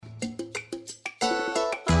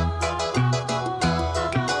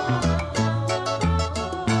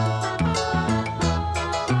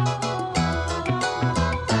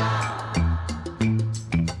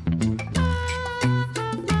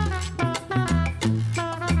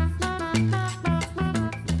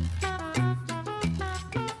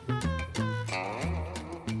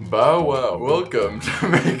Bow wow, welcome to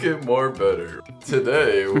Make It More Better.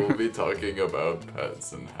 Today we'll be talking about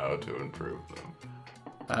pets and how to improve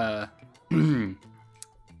them.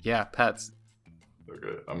 Yeah, pets.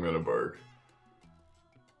 Okay, I'm gonna bark.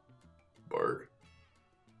 Bark.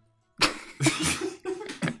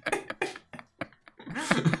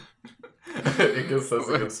 I guess that's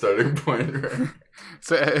a good starting point, right?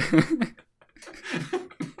 So,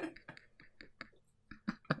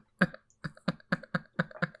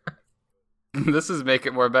 this is Make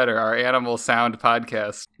It More Better, our animal sound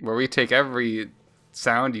podcast, where we take every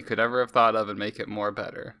sound you could ever have thought of and make it more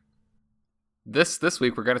better. This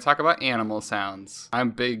week we're going to talk about animal sounds.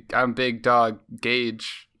 I'm Big Dog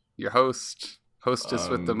Gage, your hostess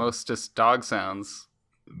with the mostest dog sounds.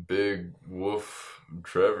 Big Wolf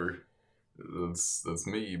Trevor. That's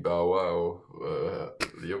me, Bow Wow.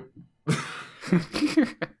 Yep.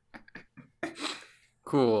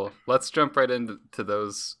 Cool. Let's jump right into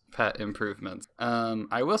those pet improvements.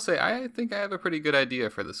 I will say I think I have a pretty good idea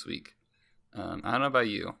for this week. I don't know about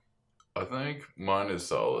you. I think mine is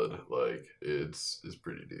solid. Like it's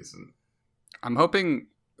pretty decent. I'm hoping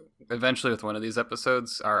eventually with one of these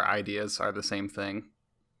episodes our ideas are the same thing.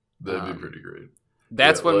 That'd be pretty great.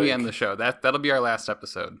 That's when we end the show. That'll be our last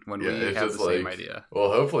episode when we have the same idea. Well,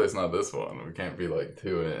 hopefully it's not this one. We can't be like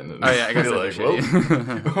 2 in. And oh yeah, I guess like,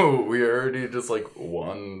 well, we already just like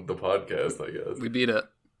won the podcast. I guess we beat it.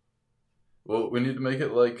 Well, we need to make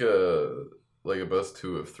it like a best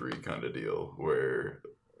 2 of 3 kind of deal where.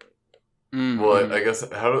 Mm-hmm. Well, I guess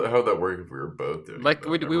how would that work if we were both doing like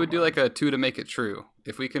we would do like a 2 to make it true.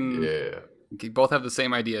 If we can, both have the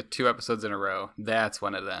same idea 2 episodes in a row. That's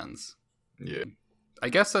when it ends. Yeah. I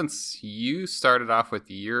guess since you started off with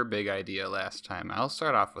your big idea last time, I'll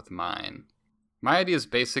start off with mine. My idea is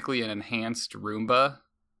basically an enhanced Roomba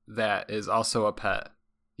that is also a pet.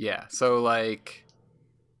 Yeah, so like,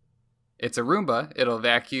 it's a Roomba. It'll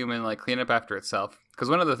vacuum and like clean up after itself. Because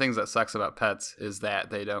one of the things that sucks about pets is that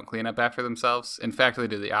they don't clean up after themselves. In fact, they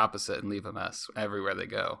do the opposite and leave a mess everywhere they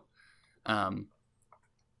go. And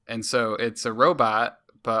so it's a robot,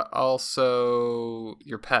 but also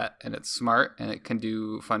your pet, and it's smart and it can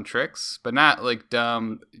do fun tricks, but not like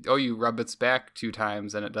dumb. Oh, you rub its back 2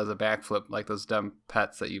 times and it does a backflip like those dumb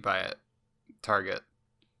pets that you buy at Target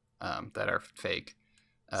that are fake.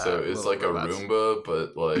 So it's like robots. A Roomba,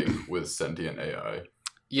 but like with sentient AI.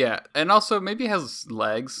 Yeah, and also maybe it has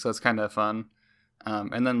legs, so it's kind of fun.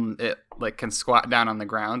 And then it like can squat down on the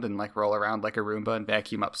ground and like roll around like a Roomba and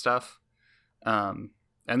vacuum up stuff. And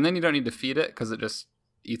then you don't need to feed it because it just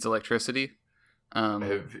eats electricity.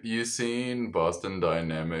 Have you seen Boston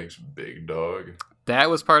Dynamics Big Dog?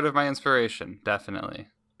 That was part of my inspiration, definitely.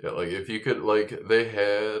 Yeah, like if you could, like they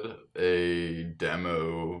had a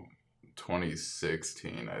demo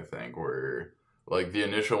 2016, I think, where like the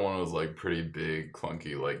initial one was like pretty big,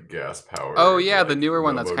 clunky, like gas powered. Oh yeah, like, the newer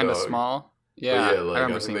one that's kind of small. Yeah, like, I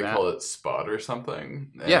remember seeing that. They call it Spot or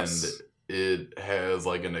something. And yes. It has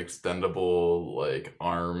like an extendable like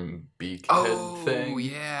arm beak head thing. Oh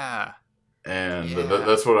yeah. And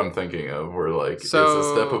that's what I'm thinking of, where like it's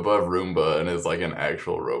a step above Roomba and it's like an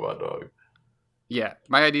actual robot dog. Yeah,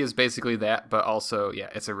 my idea is basically that, but also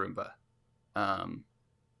it's a Roomba.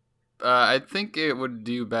 I think it would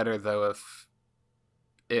do better though if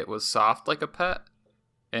it was soft like a pet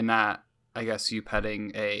and not, I guess, you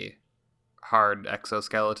petting a hard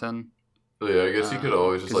exoskeleton. Yeah, I guess you could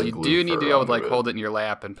always just like you do need to be able to like hold it in your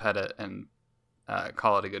lap and pet it and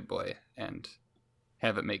call it a good boy and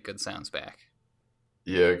have it make good sounds back.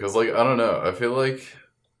 Yeah, because like I don't know, I feel like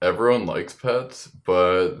everyone likes pets,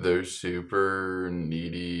 but they're super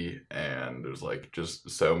needy and there's like just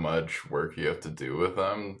so much work you have to do with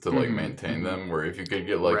them to like maintain them. Where if you could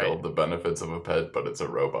get like all the benefits of a pet, but it's a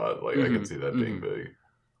robot, like I could see that being big.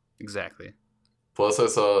 Exactly. Plus, I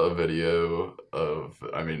saw a video of,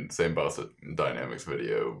 same Boston Dynamics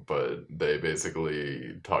video, but they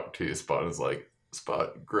basically talk to Spot and is like,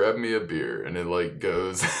 Spot, grab me a beer. And it like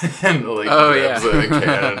goes and like grabs a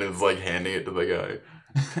can and is like handing it to the guy.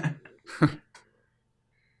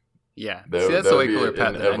 Yeah, that's a way cooler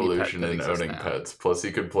pet than evolution in owning pets. Plus,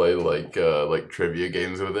 you could play like trivia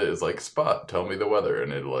games with it. It's like Spot, tell me the weather,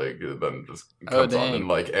 and it like then just comes on in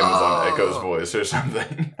like Amazon Echo's voice or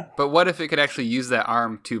something. But what if it could actually use that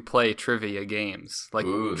arm to play trivia games, like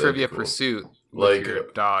Trivia Pursuit, with your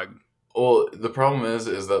dog? Well, the problem is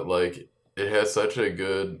that like it has such a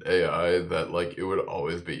good AI that like it would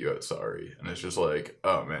always beat you at Sorry, and it's just like,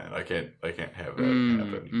 oh man, I can't have that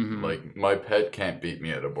happen. Mm-hmm. Like my pet can't beat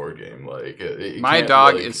me at a board game. Like my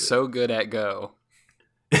dog is so good at Go.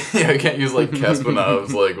 Yeah, I can't use like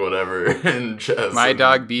Kaspanov's like whatever in chess. My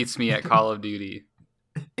dog beats me at Call of Duty.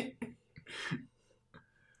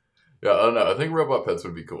 Yeah, I don't know. I think robot pets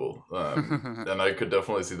would be cool. And I could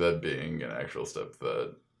definitely see that being an actual step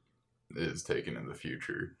that is taken in the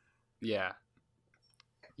future. Yeah.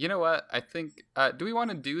 You know what? I think. Do we want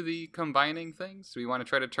to do the combining things? Do we want to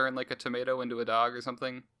try to turn like a tomato into a dog or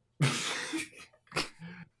something?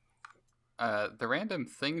 The random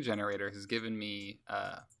thing generator has given me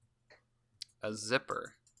a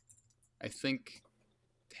zipper. I think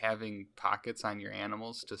having pockets on your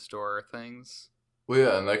animals to store things. Well,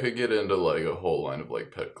 yeah, and that could get into like a whole line of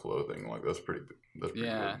like pet clothing. Like that's pretty. That's pretty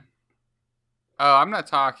Yeah. good. Oh, I'm not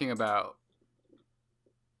talking about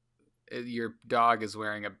your dog is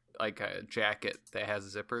wearing a jacket that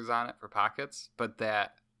has zippers on it for pockets, but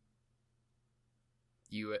that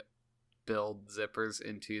you build zippers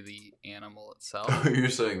into the animal itself. You're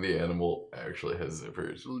saying the animal actually has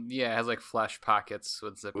zippers? Yeah, it has like flesh pockets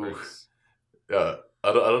with zippers. Oof. Yeah,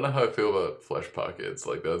 I don't know how I feel about flesh pockets.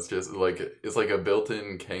 Like that's just like it's like a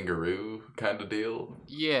built-in kangaroo kind of deal.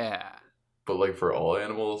 Yeah. But like for all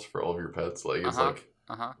animals, for all of your pets, like it's like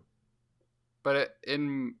But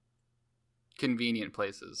in convenient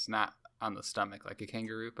places, not on the stomach like a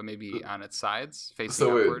kangaroo, but maybe on its sides, facing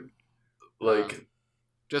upward. Like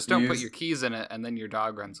just don't put your keys in it, and then your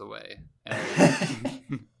dog runs away.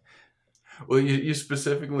 Well, you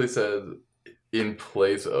specifically said in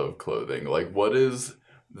place of clothing. Like, what is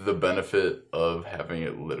the benefit of having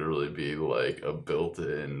it literally be like a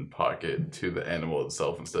built-in pocket to the animal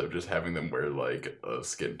itself instead of just having them wear like a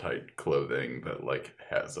skin-tight clothing that like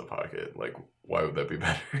has a pocket? Like, why would that be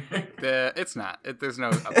better? It's not. There's no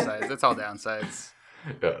upsides. It's all downsides.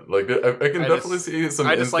 Yeah, like I can definitely see some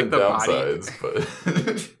instant downsides,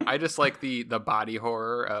 but I just like the body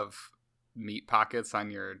horror of meat pockets on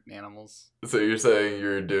your animals. So you're saying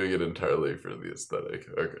you're doing it entirely for the aesthetic?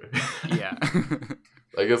 Okay. Yeah.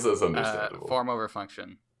 I guess that's understandable. Form over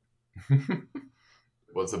function.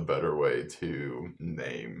 What's a better way to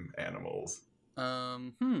name animals?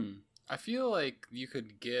 I feel like you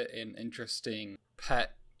could get an interesting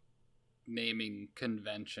pet naming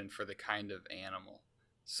convention for the kind of animal.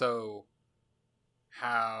 So,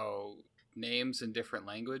 how names in different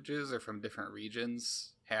languages or from different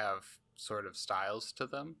regions have sort of styles to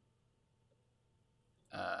them.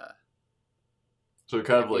 So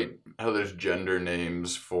kind of like how there's gender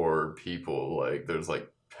names for people, like there's like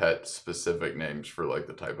pet specific names for like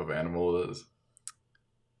the type of animal it is.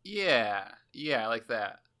 Yeah, like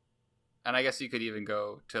that. And I guess you could even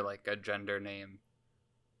go to like a gender name.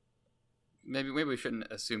 Maybe we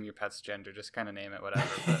shouldn't assume your pet's gender. Just kind of name it whatever.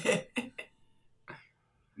 But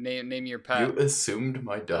name your pet. You assumed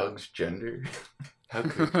my dog's gender? How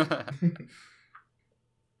could you?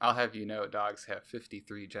 I'll have you know, dogs have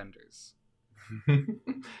 53 genders.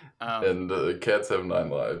 And cats have 9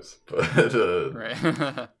 lives. But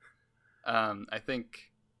right. I think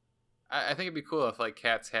it'd be cool if like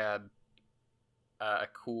cats had a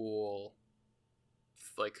cool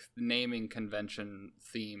like naming convention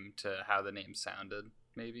theme to how the name sounded,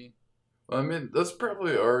 maybe. I mean, that's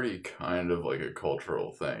probably already kind of like a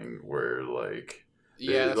cultural thing where like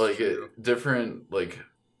that's true. Different like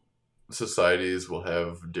societies will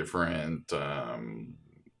have different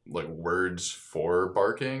like words for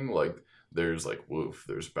barking. Like there's like woof,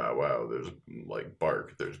 there's bow wow, there's like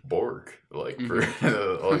bark, there's bork. Like for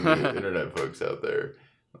all the internet folks out there,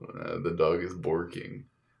 the dog is borking.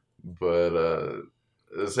 But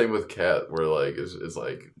the same with cat, where like is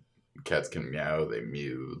like cats can meow, they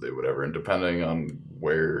mew, they whatever, and depending on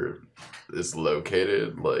where it's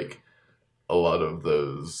located, like a lot of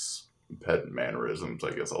those pet mannerisms,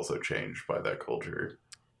 I guess, also changed by that culture.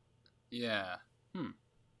 Yeah.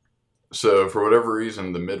 So for whatever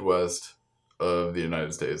reason, the Midwest of the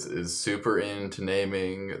United States is super into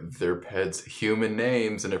naming their pets human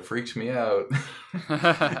names, and it freaks me out.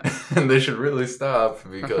 And they should really stop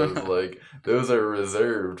because like those are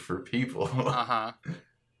reserved for people.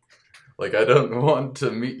 Like I don't want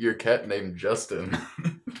to meet your cat named Justin.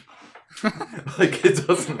 Like it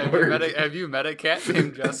doesn't work. Have you met a cat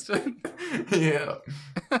named Justin? Yeah.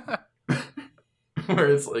 Where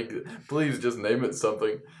it's like, please just name it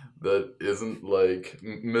something that isn't like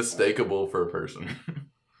mistakable for a person.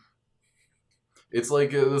 It's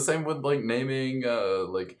like the same with like naming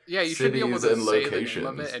like you should be able to say the name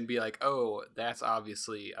of it and be like, oh, that's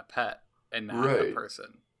obviously a pet and not a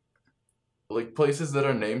person. Like places that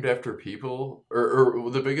are named after people,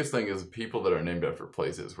 or the biggest thing is people that are named after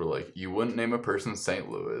places. Where like you wouldn't name a person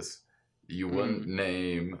St. Louis, you wouldn't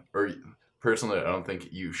name, or personally, I don't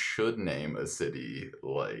think you should name a city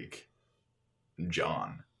like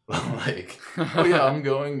John. Like, oh yeah, I'm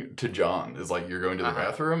going to John. It's like, you're going to the Uh-huh.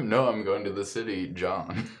 bathroom? No, I'm going to the city,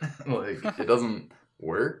 John. Like, it doesn't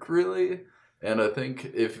work really. And I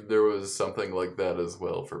think if there was something like that as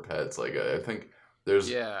well for pets, like I think there's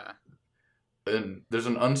Yeah. there's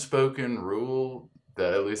an unspoken rule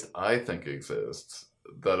that at least I think exists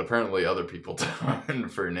that apparently other people don't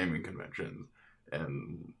for naming conventions.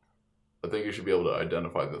 And I think you should be able to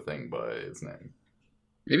identify the thing by its name.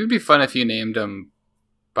 Maybe it'd be fun if you named them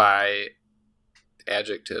by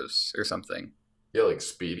adjectives or something. Yeah, like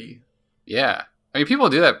Speedy. Yeah. I mean, people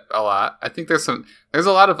do that a lot. I think there's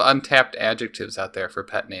a lot of untapped adjectives out there for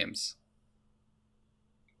pet names.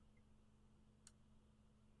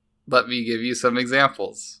 Let me give you some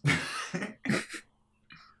examples.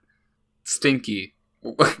 Stinky,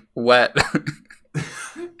 wet,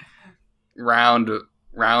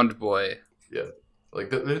 round boy. Yeah. Like,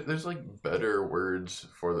 there's, like, better words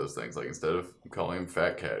for those things. Like, instead of calling him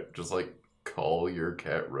Fat Cat, just, like, call your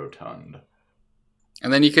cat Rotund.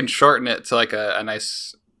 And then you can shorten it to, like, a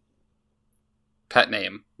nice pet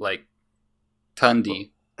name, like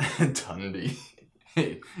Tundy. Tundy.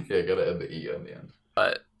 Yeah, gotta add the E on the end.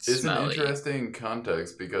 But It's smelly. an interesting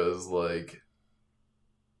context because, like,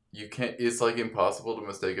 you can't, it's, like, impossible to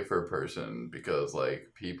mistake it for a person because, like,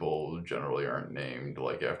 people generally aren't named,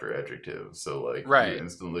 like, after adjectives. So, like, Right. you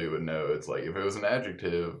instantly would know it's, like, if it was an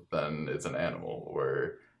adjective, then it's an animal.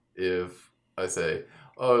 Where if I say,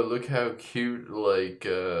 oh, look how cute, like,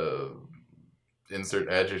 insert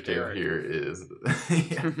adjective Eric. here is,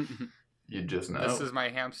 yeah, you just know. This is my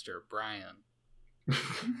hamster, Brian.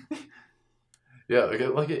 Yeah,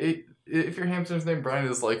 if your hamster's named Brian,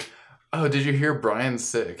 it's like, oh, did you hear Brian's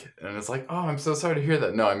sick? And it's like, oh, I'm so sorry to hear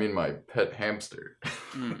that. No, I mean my pet hamster,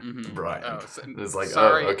 Mm-hmm. Brian. Oh, so, It's like,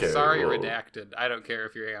 sorry, oh, okay. sorry, well. redacted. I don't care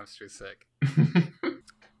if your hamster's sick.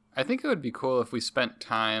 I think it would be cool if we spent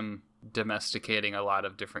time domesticating a lot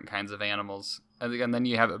of different kinds of animals, and then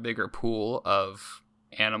you have a bigger pool of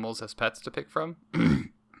animals as pets to pick from.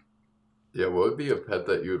 Yeah, what would be a pet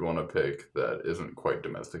that you would want to pick that isn't quite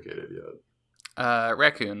domesticated yet?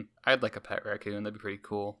 Raccoon. I'd like a pet raccoon. That'd be pretty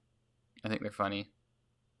cool. I think they're funny.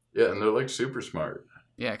 Yeah, and they're like super smart.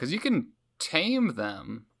 Yeah, because you can tame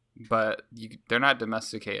them, but they're not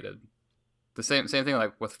domesticated. The same thing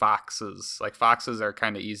like with foxes. Like foxes are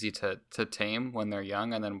kind of easy to tame when they're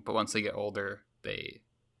young, but once they get older, they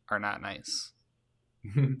are not nice.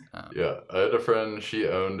 Yeah, I had a friend, she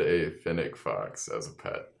owned a Finnick fox as a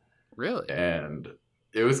pet. Really? And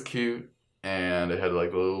it was cute, and it had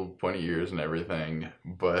like little pointy ears and everything,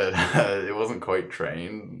 but it wasn't quite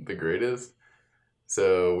trained the greatest.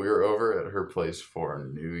 So we were over at her place for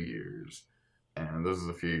New Year's, and this was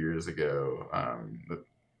a few years ago. I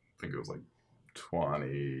think it was like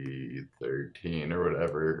 2013 or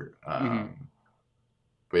whatever.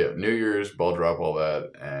 But yeah, New Year's, ball drop, all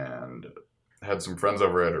that, and had some friends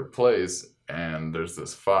over at her place, and there's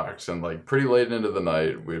this fox, and like pretty late into the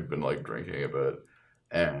night, we'd been like drinking a bit,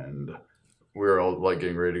 and we were all like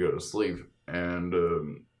getting ready to go to sleep, and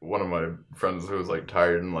one of my friends who was like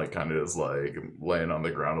tired and like kind of just like laying on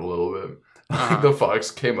the ground a little bit, the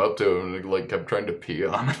fox came up to him and like kept trying to pee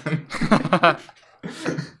on him.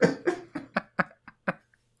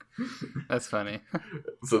 That's funny.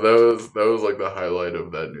 So that was like the highlight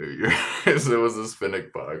of that New Year. So it was this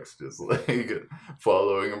Finnick fox just like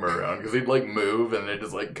following him around because he'd like move and they'd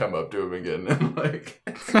just like come up to him again and like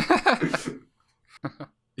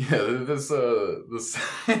yeah, this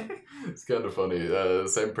it's kind of funny. The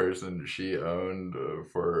same person, she owned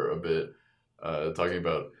for a bit, talking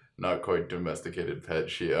about not quite domesticated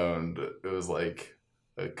pets. She owned, it was like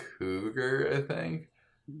a cougar, I think.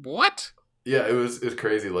 What? Yeah, it was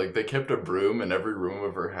crazy. Like they kept a broom in every room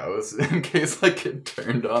of her house in case like it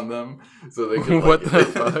turned on them, so they could like, What the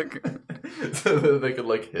fuck? so that they could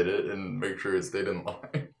like hit it and make sure it stayed in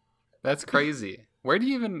line. That's crazy. Where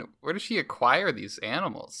does she acquire these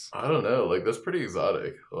animals? I don't know. Like that's pretty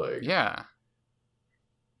exotic. Like Yeah.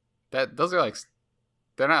 Those are like,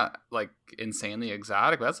 they're not like insanely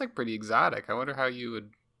exotic, but that's like pretty exotic. I wonder how you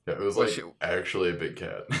would. yeah, it was Well, like actually a big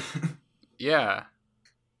cat. Yeah.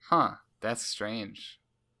 Huh. That's strange.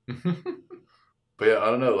 But yeah, I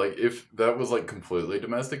don't know. Like if that was like completely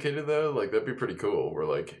domesticated though, like that'd be pretty cool. Where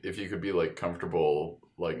like if you could be like comfortable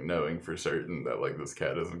like knowing for certain that like this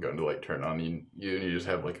cat isn't going to like turn on you and you just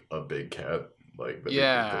have like a big cat, like that'd be pretty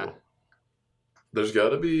Yeah. cool. There's got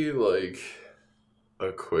to be like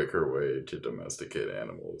a quicker way to domesticate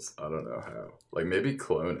animals. I don't know how. Like maybe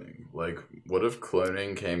cloning. Like what if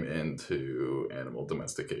cloning came into animal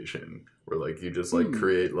domestication where like you just like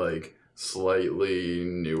create like slightly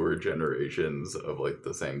newer generations of like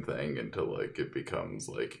the same thing until like it becomes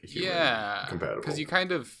like human compatible. Because you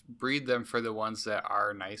kind of breed them for the ones that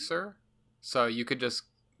are nicer. So you could just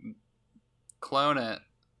clone it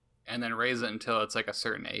and then raise it until it's like a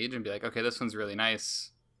certain age and be like, okay, this one's really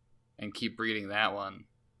nice, and keep breeding that one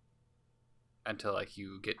until like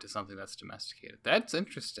you get to something that's domesticated. That's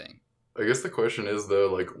interesting. I guess the question is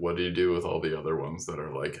though, like, what do you do with all the other ones that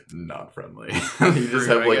are like not friendly? You just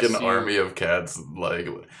have like an army of cats, like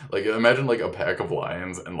imagine like a pack of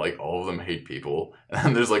lions, and like all of them hate people,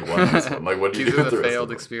 and there's like one nice one. Like, what do you do with the rest of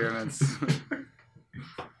them? Experiments.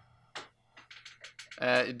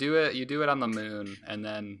 You do it on the moon, and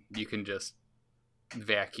then you can just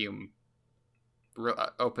vacuum,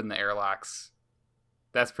 open the airlocks.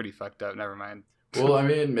 That's pretty fucked up. Never mind. Well, I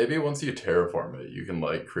mean, maybe once you terraform it, you can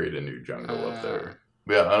like create a new jungle up there.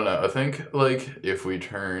 But yeah, I don't know. I think like if we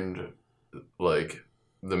turned like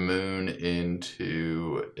the moon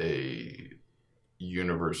into a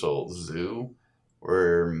universal zoo,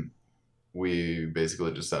 where we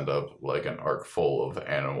basically just send up like an ark full of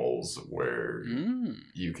animals where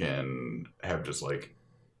you can have just like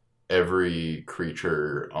every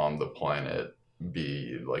creature on the planet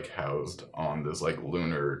be like housed on this like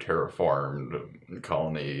lunar terraformed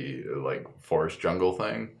colony, like forest jungle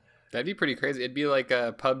thing. That'd be pretty crazy. It'd be like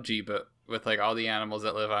a PUBG, but with like all the animals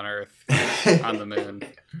that live on Earth on the moon.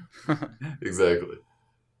 Exactly.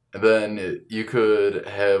 And then you could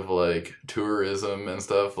have like tourism and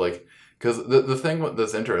stuff, like, because the thing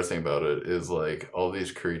that's interesting about it is like all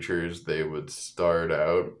these creatures, they would start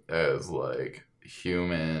out as like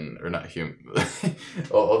human, or not human.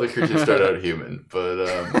 all the creatures start out human,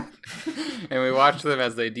 but and we watch them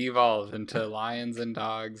as they devolve into lions and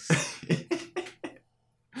dogs.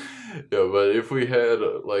 Yeah, but if we had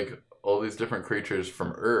like all these different creatures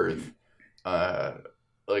from Earth,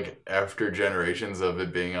 like after generations of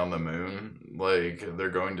it being on the moon, like they're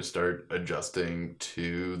going to start adjusting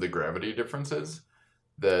to the gravity differences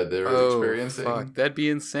that they're experiencing. Fuck, that'd be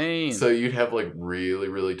insane. So you'd have like really,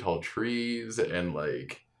 really tall trees, and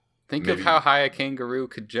like think of how high a kangaroo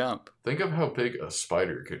could jump. Think of how big a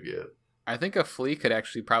spider could get. I think a flea could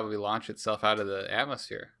actually probably launch itself out of the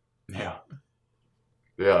atmosphere. Yeah.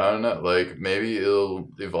 Yeah, I don't know. Like maybe it'll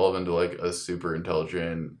evolve into like a super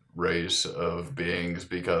intelligent race of beings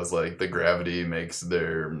because like the gravity makes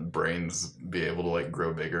their brains be able to like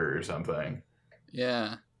grow bigger or something.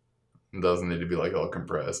 Yeah. It doesn't need to be like all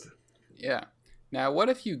compressed. Yeah. Now, what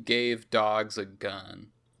if you gave dogs a gun?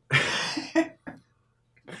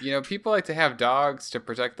 You know, people like to have dogs to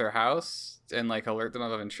protect their house and like alert them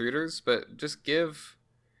of intruders, but just give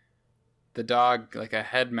the dog like a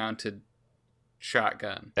head-mounted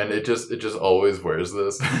shotgun. And it just always wears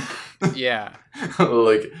this. Yeah.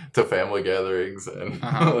 Like to family gatherings and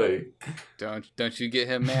like don't you get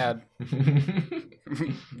him mad.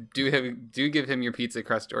 Do give him your pizza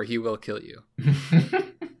crust or he will kill you.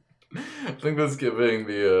 I think that's giving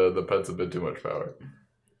the pets a bit too much power.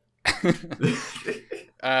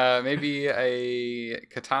 Maybe a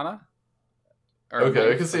katana? Or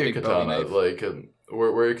okay, I can see a katana, like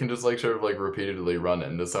where you can just like sort of like repeatedly run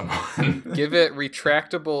into someone. Give it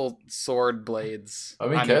retractable sword blades. I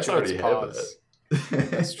mean, cats already have that.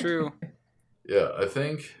 That's true. Yeah, I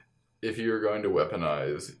think if you were going to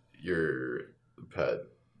weaponize your pet,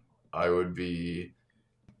 I would be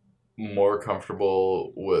more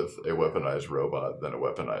comfortable with a weaponized robot than a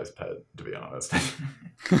weaponized pet, to be honest.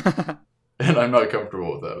 And I'm not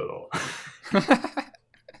comfortable with that at all.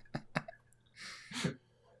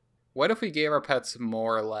 What if we gave our pets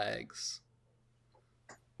more legs?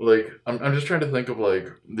 Like, I'm just trying to think of, like,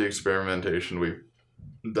 the experimentation we've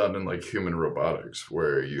done in, like, human robotics,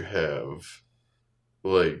 where you have,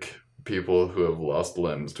 like, people who have lost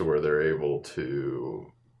limbs to where they're able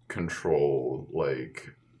to control,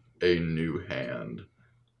 like, a new hand,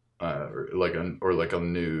 or a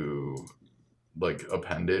new, like,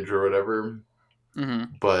 appendage or whatever.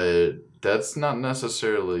 Mm-hmm. But that's not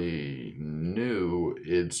necessarily new.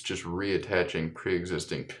 It's just reattaching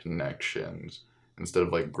pre-existing connections instead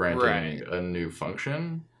of like granting a new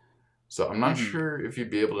function. So I'm not sure if you'd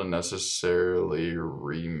be able to necessarily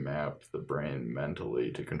remap the brain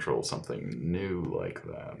mentally to control something new like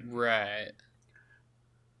that. Right.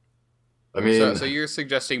 I mean, so you're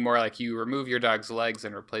suggesting more like you remove your dog's legs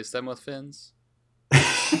and replace them with fins?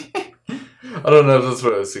 I don't know if that's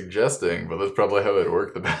what I was suggesting, but that's probably how it'd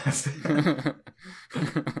work the best.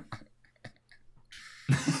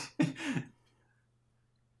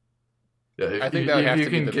 Yeah, I think that would if have you to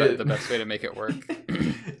be can the get best way to make it work.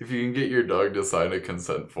 if you can get your dog to sign a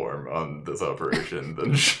consent form on this operation,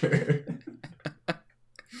 then sure.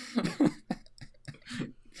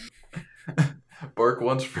 Bark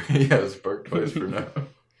once for yes, bark twice for no.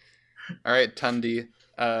 All right, Tundi.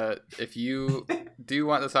 If you do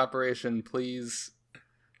want this operation, please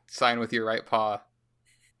sign with your right paw.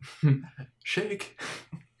 Shake.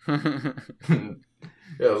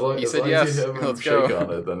 Yeah, You as said long yes. as you have him Let's shake go.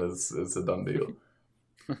 on it, then it's a done deal.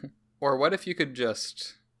 Or what if you could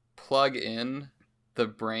just plug in the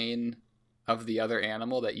brain of the other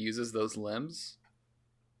animal that uses those limbs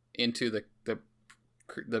into the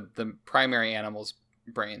primary animal's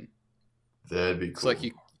brain? That'd be cool. So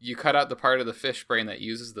like you cut out the part of the fish brain that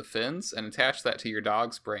uses the fins and attach that to your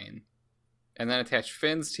dog's brain, and then attach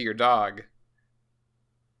fins to your dog,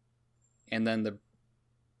 and then that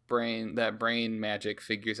brain magic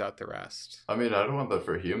figures out the rest. I mean, I don't want that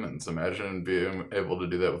for humans. Imagine being able to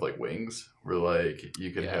do that with like wings, where like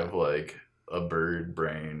you could have like a bird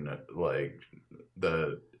brain like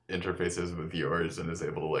that interfaces with yours and is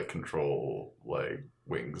able to like control like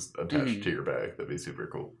wings attached to your back. That'd be super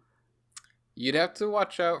cool. You'd have to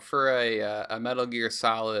watch out for a Metal Gear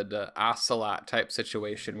Solid Ocelot type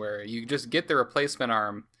situation where you just get the replacement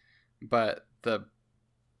arm, but the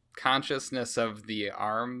consciousness of the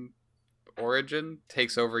arm origin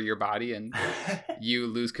takes over your body and you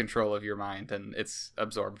lose control of your mind and it's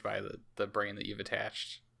absorbed by the brain that you've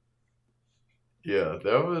attached. Yeah,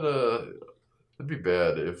 that would it'd be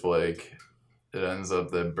bad if like it ends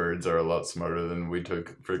up that birds are a lot smarter than we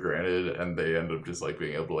took for granted and they end up just like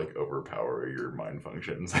being able to like overpower your mind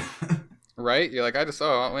functions. Right? You're like, I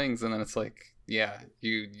want wings, and then it's like, yeah,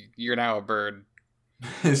 you're now a bird.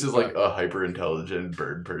 It's just like a hyper intelligent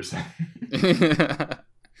bird person.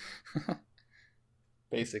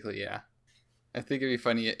 Basically, yeah. I think it'd be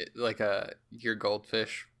funny, like your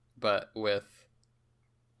goldfish, but with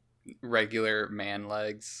regular man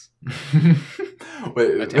legs.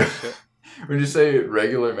 Wait, attached to it. When you say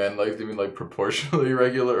regular man legs, do you mean like proportionally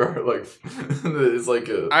regular, or like it's like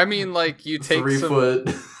a? I mean, like you take 3 foot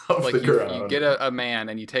off like the ground. You get a man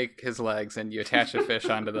and you take his legs and you attach a fish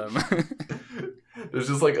onto them. There's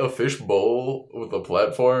just like a fish bowl with a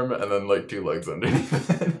platform and then like 2 legs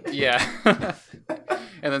underneath it. Yeah.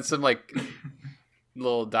 And then some like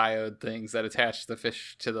little diode things that attach the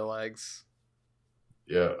fish to the legs.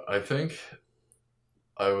 Yeah, I think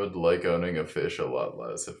I would like owning a fish a lot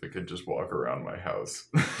less if it could just walk around my house.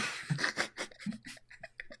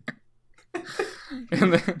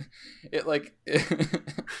 And then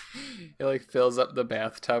it fills up the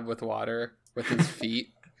bathtub with water with his feet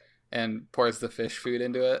and pours the fish food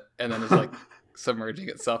into it, and then is like submerging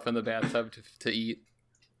itself in the bathtub to eat.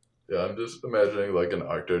 Yeah, I'm just imagining like an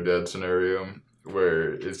Octodad scenario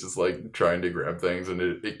where it's just like trying to grab things and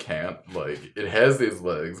it can't. Like it has these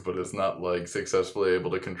legs, but it's not like successfully able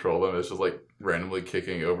to control them. It's just like randomly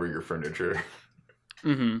kicking over your furniture.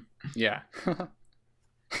 Mm-hmm. Yeah.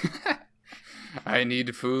 I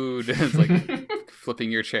need food. It's like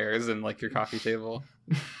flipping your chairs and like your coffee table.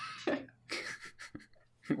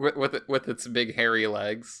 with its big hairy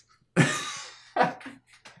legs. Yeah,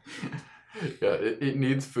 it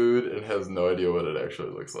needs food and has no idea what it actually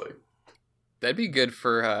looks like. That'd be good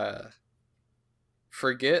for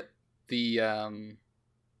forget the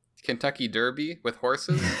Kentucky Derby with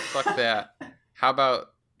horses. Fuck that. How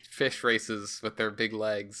about fish races with their big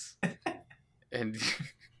legs? And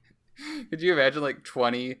could you imagine like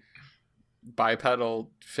 20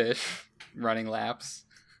 bipedal fish running laps?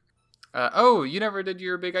 You never did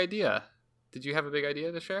your big idea. Did you have a big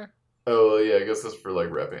idea to share? Oh, well, yeah, I guess that's for like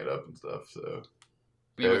wrapping it up and stuff. So,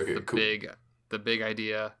 the big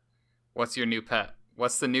idea. What's your new pet?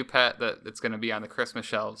 What's the new pet that's going to be on the Christmas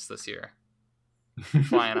shelves this year?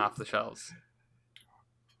 Flying off the shelves.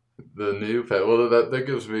 The new pet. Well, that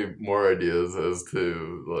gives me more ideas as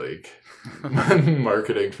to like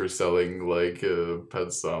marketing for selling like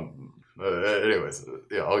pets. Anyways,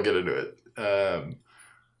 yeah, I'll get into it.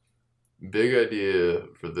 Big idea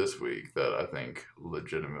for this week that I think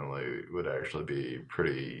legitimately would actually be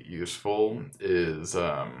pretty useful is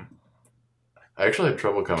I actually had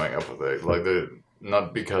trouble coming up with it. Like,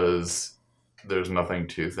 not because there's nothing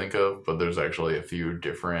to think of, but there's actually a few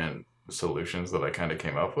different solutions that I kind of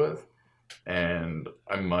came up with. And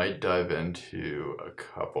I might dive into a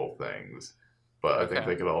couple things, but I think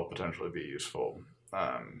they could all potentially be useful.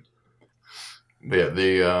 But yeah,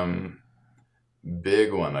 the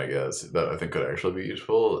big one, I guess, that I think could actually be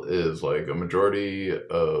useful is like a majority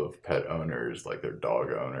of pet owners, like they're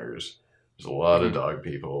dog owners. There's a lot of dog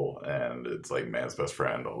people, and it's like man's best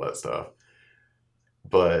friend, all that stuff.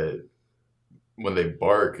 But when they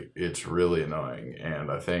bark, it's really annoying.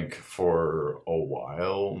 And I think for a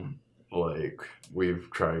while, like, we've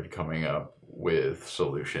tried coming up with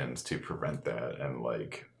solutions to prevent that. And,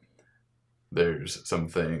 like, there's some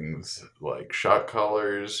things like shock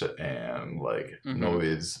collars and, like, Mm-hmm.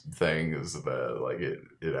 noise things that, like,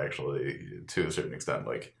 it actually, to a certain extent,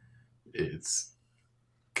 like, it's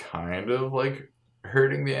kind of like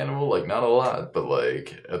hurting the animal, like not a lot, but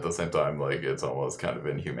like at the same time, like it's almost kind of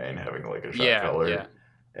inhumane having like a shock Yeah, yeah. collar,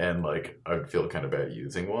 and like I'd feel kind of bad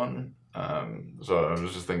using one. So I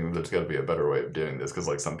was just thinking there's got to be a better way of doing this because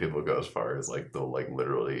like some people go as far as like they'll like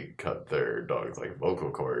literally cut their dog's like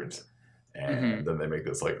vocal cords, Mm-hmm. and then they make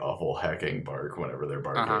this like awful hacking bark whenever they're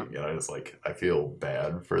Uh-huh. barking. And I just like I feel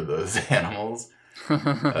bad for those animals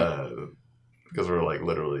uh, because we're like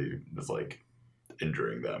literally just like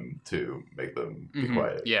injuring them to make them be Mm-hmm.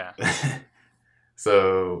 quiet. Yeah.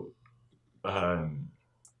 So um,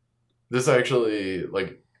 this actually,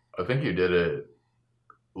 like, I think you did it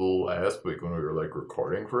last week when we were like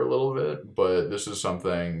recording for a little bit, but this is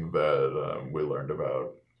something that we learned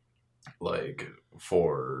about, like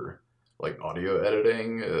for like audio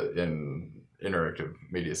editing in interactive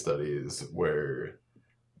media studies, where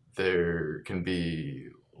there can be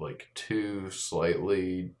like two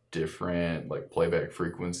slightly different like playback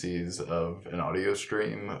frequencies of an audio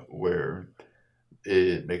stream where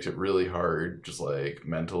it makes it really hard just like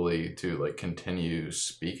mentally to like continue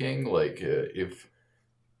speaking, like if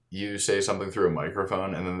you say something through a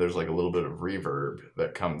microphone and then there's like a little bit of reverb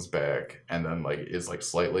that comes back and then like is like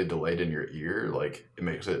slightly delayed in your ear, like it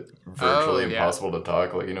makes it Oh, virtually yeah. impossible to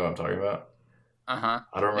talk, like you know what I'm talking about. Uh-huh.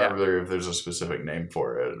 I don't Yeah. remember if there's a specific name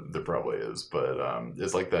for it. There probably is, but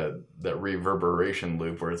it's like that reverberation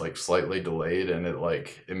loop where it's like slightly delayed, and it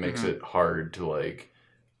makes Mm-hmm. it hard to like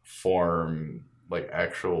form like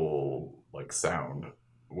actual like sound.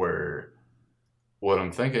 Where what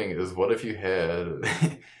I'm thinking is, what if you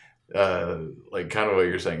had like kind of what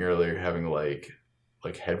you're saying earlier, having like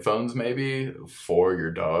headphones maybe for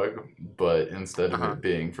your dog, but instead of Uh-huh. it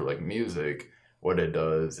being for like music, what it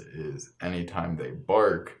does is anytime they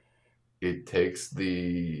bark, it takes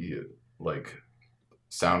the like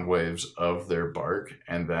sound waves of their bark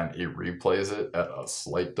and then it replays it at a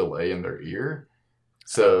slight delay in their ear.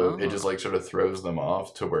 So it just Oh. like sort of throws them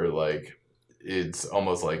off to where like it's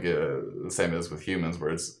almost like the same as with humans,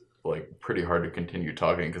 where it's like pretty hard to continue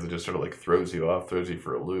talking because it just sort of like throws you off, throws you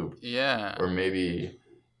for a loop. Yeah. Or maybe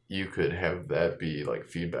you could have that be like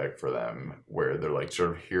feedback for them where they're like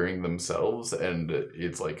sort of hearing themselves and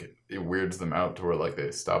it's like it weirds them out to where like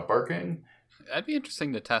they stop barking That'd be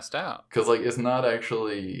interesting to test out. because like it's not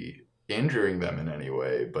actually injuring them in any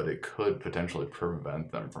way, but it could potentially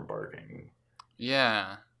prevent them from barking.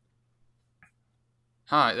 Yeah.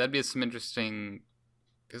 Huh, that'd be some interesting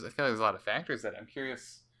because I feel like there's a lot of factors that I'm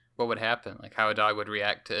curious what would happen, like how a dog would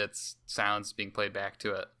react to its sounds being played back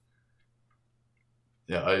to it.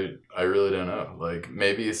 Yeah, I really don't know. Like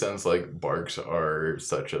maybe since like barks are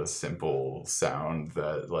such a simple sound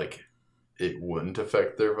that like it wouldn't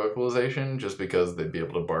affect their vocalization just because they'd be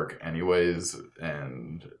able to bark anyways,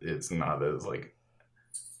 and it's not as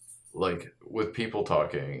like with people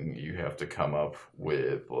talking, you have to come up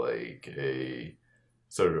with like a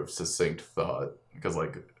sort of succinct thought because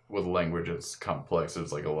like with language it's complex.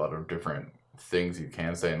 There's like a lot of different things you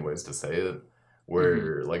can say and ways to say it. Mm-hmm.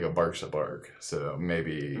 Where like a bark's a bark, so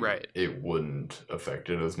maybe Right. it wouldn't affect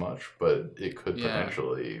it as much, but it could Yeah.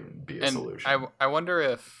 potentially be a And solution. I wonder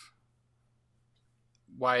if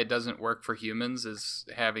why it doesn't work for humans is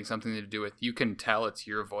having something to do with you can tell it's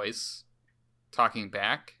your voice talking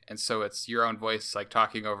back, and so it's your own voice like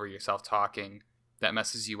talking over yourself talking that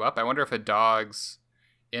messes you up. I wonder if a dog's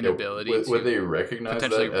Yeah, inability would they to recognize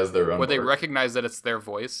potentially that as their own would they bark? recognize that it's their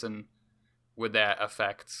voice, and would that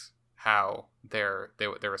affect how their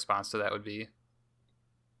response to that would be?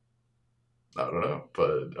 I don't know,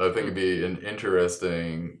 but I think Hmm. it'd be an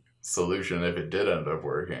interesting solution if it did end up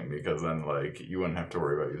working, because then like you wouldn't have to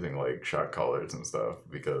worry about using like shock collars and stuff,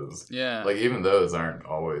 because Yeah. like even those aren't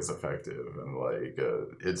always effective, and like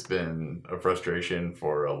it's been a frustration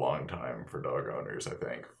for a long time for dog owners, I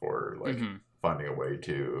think, for like Mm-hmm. finding a way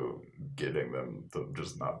to getting them to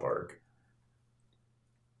just not bark.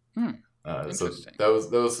 Hmm. So Interesting. that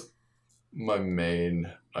was my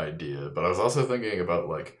main idea, but I was also thinking about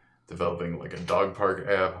like developing like a dog park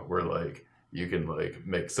app where like you can like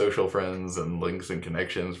make social friends and links and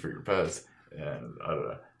connections for your pets, and I don't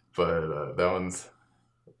know, but that one's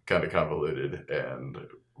kind of convoluted, and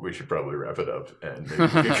we should probably wrap it up, and maybe we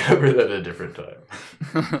could cover that at a different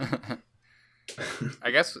time.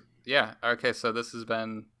 I guess, yeah. Okay, so this has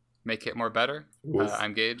been Make It More Better. We'll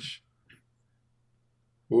I'm Gage.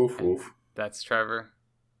 Woof woof. That's Trevor.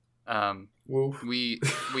 Woof. We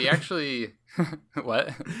actually what?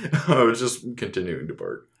 I was just continuing to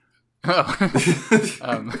bark. Oh.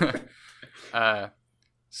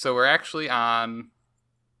 So we're actually on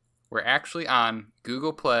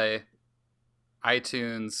Google Play,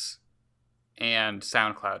 iTunes, and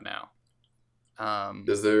SoundCloud now.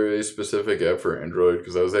 Is there a specific app for Android?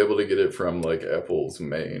 Because I was able to get it from like Apple's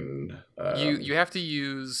main. You have to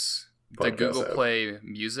use the Google app. Play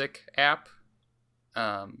Music app.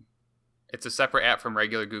 It's a separate app from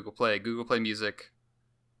regular Google Play. Google Play Music,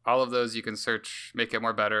 all of those you can search, Make It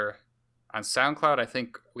More Better. On SoundCloud, I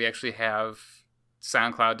think we actually have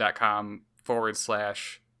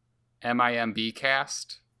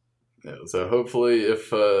soundcloud.com/MIMBcast. Yeah, so hopefully,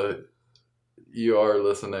 if you are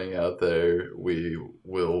listening out there, we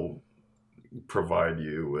will provide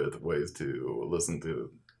you with ways to listen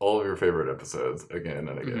to all of your favorite episodes again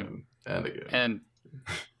and again and again.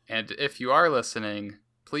 And if you are listening,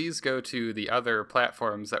 please go to the other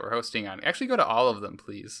platforms that we're hosting on. Actually, go to all of them,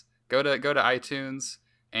 please. Go to iTunes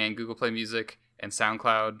and Google Play Music and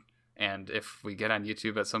SoundCloud. And if we get on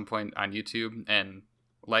YouTube at some point on YouTube and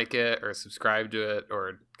like it or subscribe to it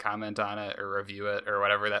or comment on it or review it or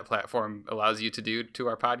whatever that platform allows you to do to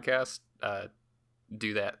our podcast,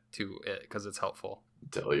 do that to it because it's helpful.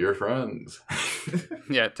 Tell your friends.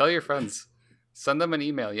 Yeah, tell your friends. Send them an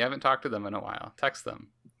email. You haven't talked to them in a while. Text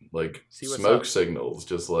them. Like up. smoke signals,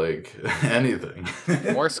 just like anything.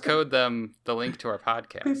 Morse code them the link to our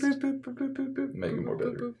podcast. Make it more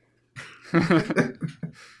better.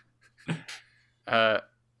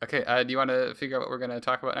 Okay, do you want to figure out what we're going to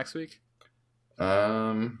talk about next week?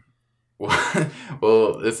 Well,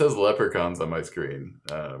 it says leprechauns on my screen,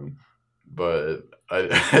 but I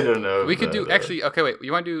don't know. We could do actually. Okay, wait.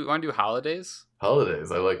 You want to do holidays?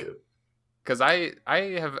 Holidays, I like it. Because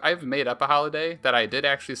I've made up a holiday that I did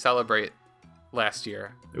actually celebrate last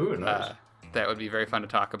year. Ooh, nice. That would be very fun to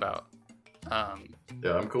talk about.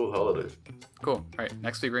 Yeah, I'm cool with holidays. Cool. All right,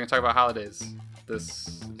 next week we're going to talk about holidays.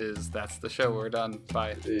 That's the show. We're done.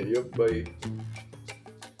 Bye. Yep, bye.